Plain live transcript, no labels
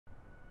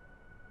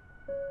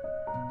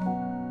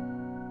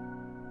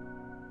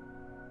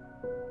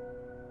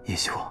叶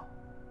希我，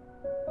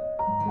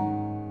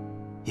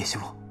叶希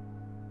我，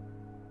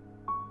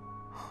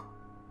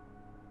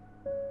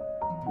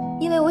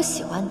因为我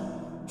喜欢你，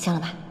行了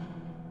吧？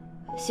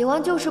喜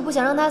欢就是不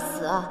想让他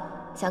死，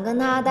想跟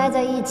他待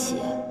在一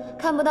起，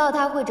看不到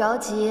他会着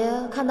急，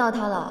看到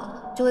他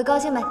了就会高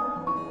兴呗。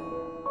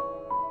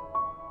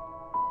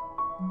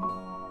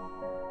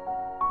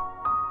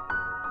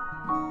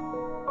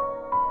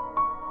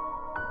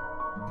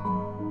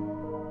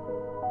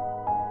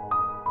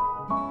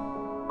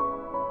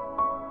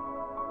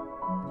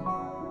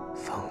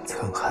方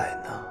寸海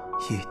纳，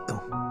一动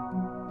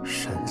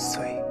神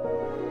随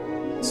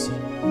机。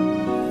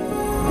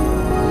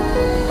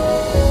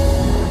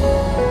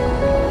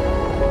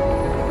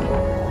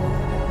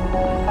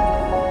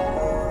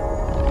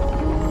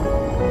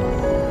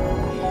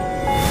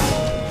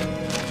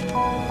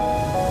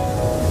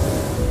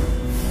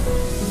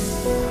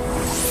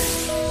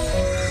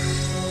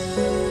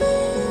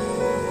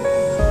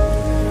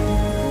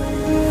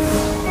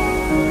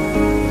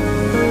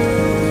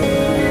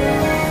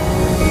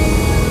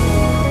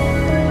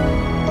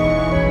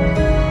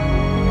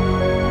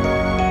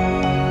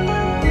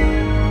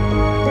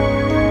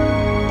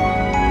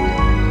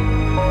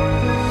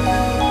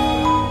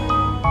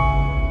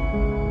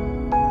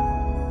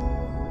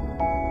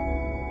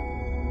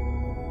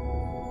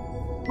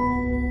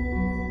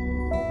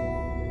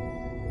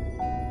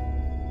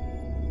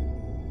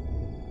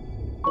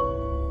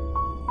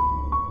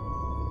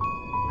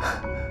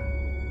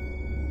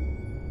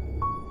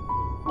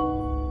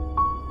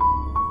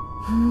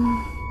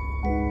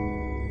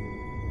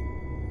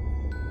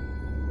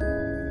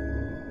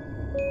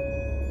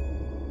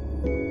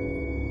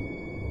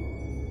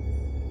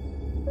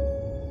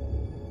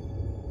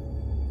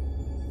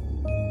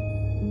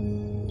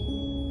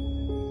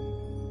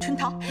春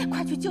桃，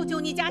快去救救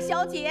你家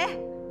小姐！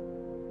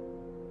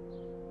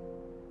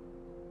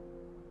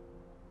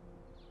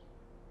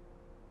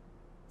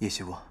叶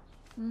希我，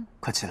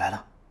快起来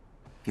了，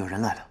有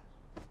人来了。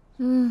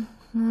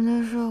我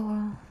再睡会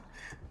儿。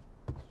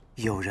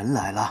有人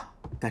来了，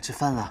该吃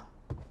饭了。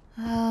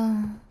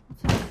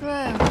再睡会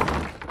儿。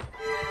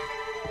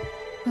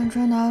跟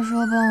春桃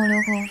说帮我留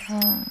口饭。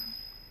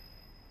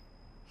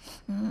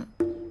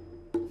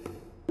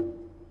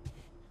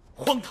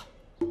荒唐！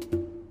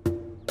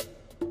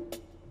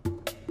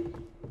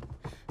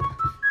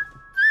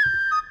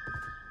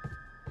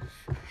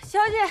小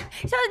姐，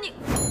小姐你，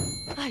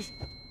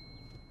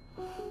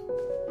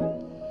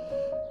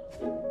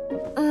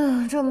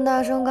哎，这么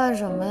大声干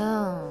什么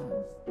呀？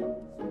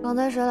刚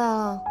才谁来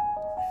了？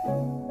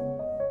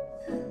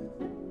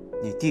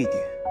你弟弟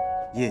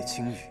叶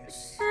青雨。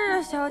是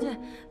啊，小姐，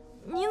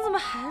您怎么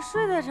还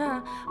睡在这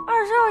儿？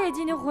二少爷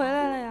今天回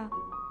来了呀？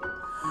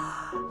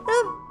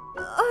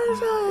二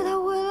少爷他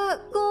回来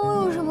跟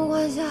我有什么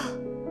关系啊？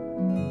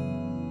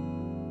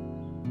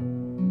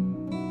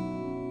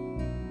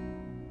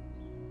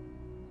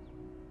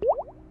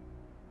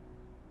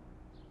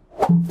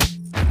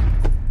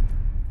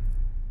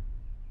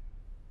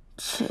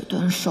这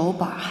顿手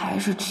板还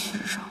是吃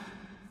上，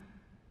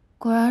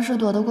果然是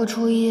躲得过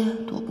初一，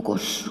躲不过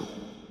15。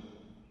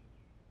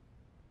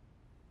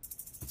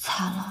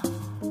惨了，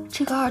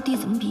这个二弟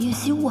怎么比叶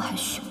希雾还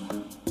凶啊？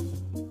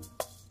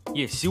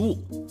叶希雾，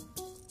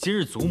今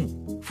日祖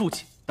母、父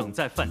亲等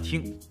在饭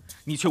厅，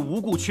你却无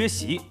故缺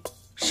席，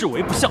视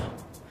为不孝。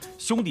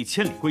兄弟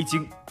千里归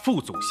京，父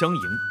祖相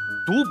迎，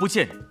独不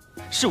见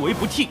你，视为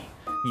不悌。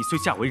你虽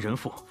嫁为人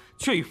妇，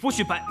却与夫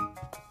婿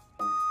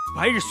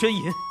白日宣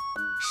淫，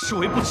视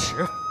为不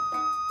耻。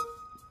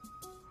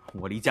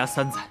我离家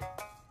3载，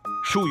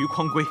疏于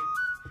匡规，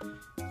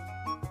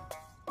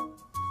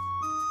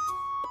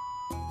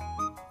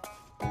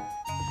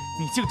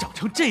你竟长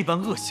成这般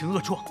恶行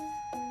恶状。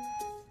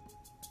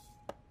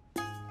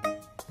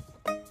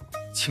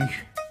青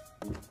雨，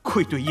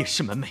愧对叶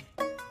氏门楣。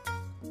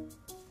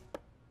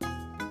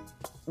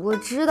我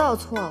知道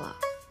错了。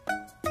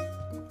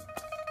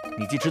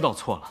你既知道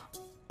错了，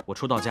我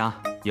初到家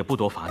也不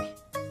多罚你，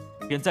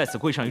便在此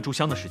跪上一炷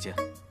香的时间，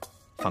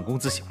反躬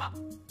自省吧。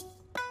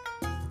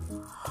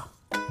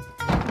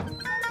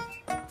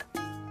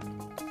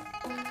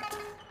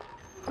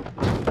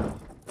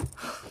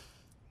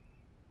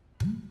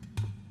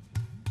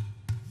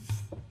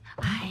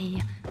哎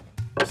呀，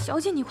小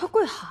姐你快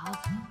跪好！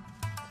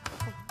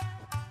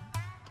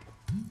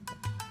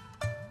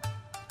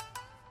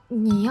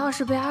你要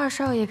是被二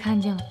少爷看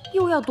见了，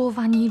又要多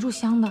罚你一炷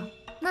香的。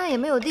那也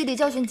没有弟弟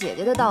教训姐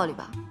姐的道理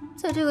吧？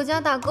在这个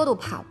家，大哥都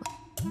怕我。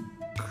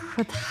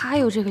可他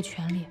有这个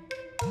权利，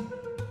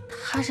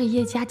他是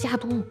叶家家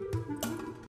督，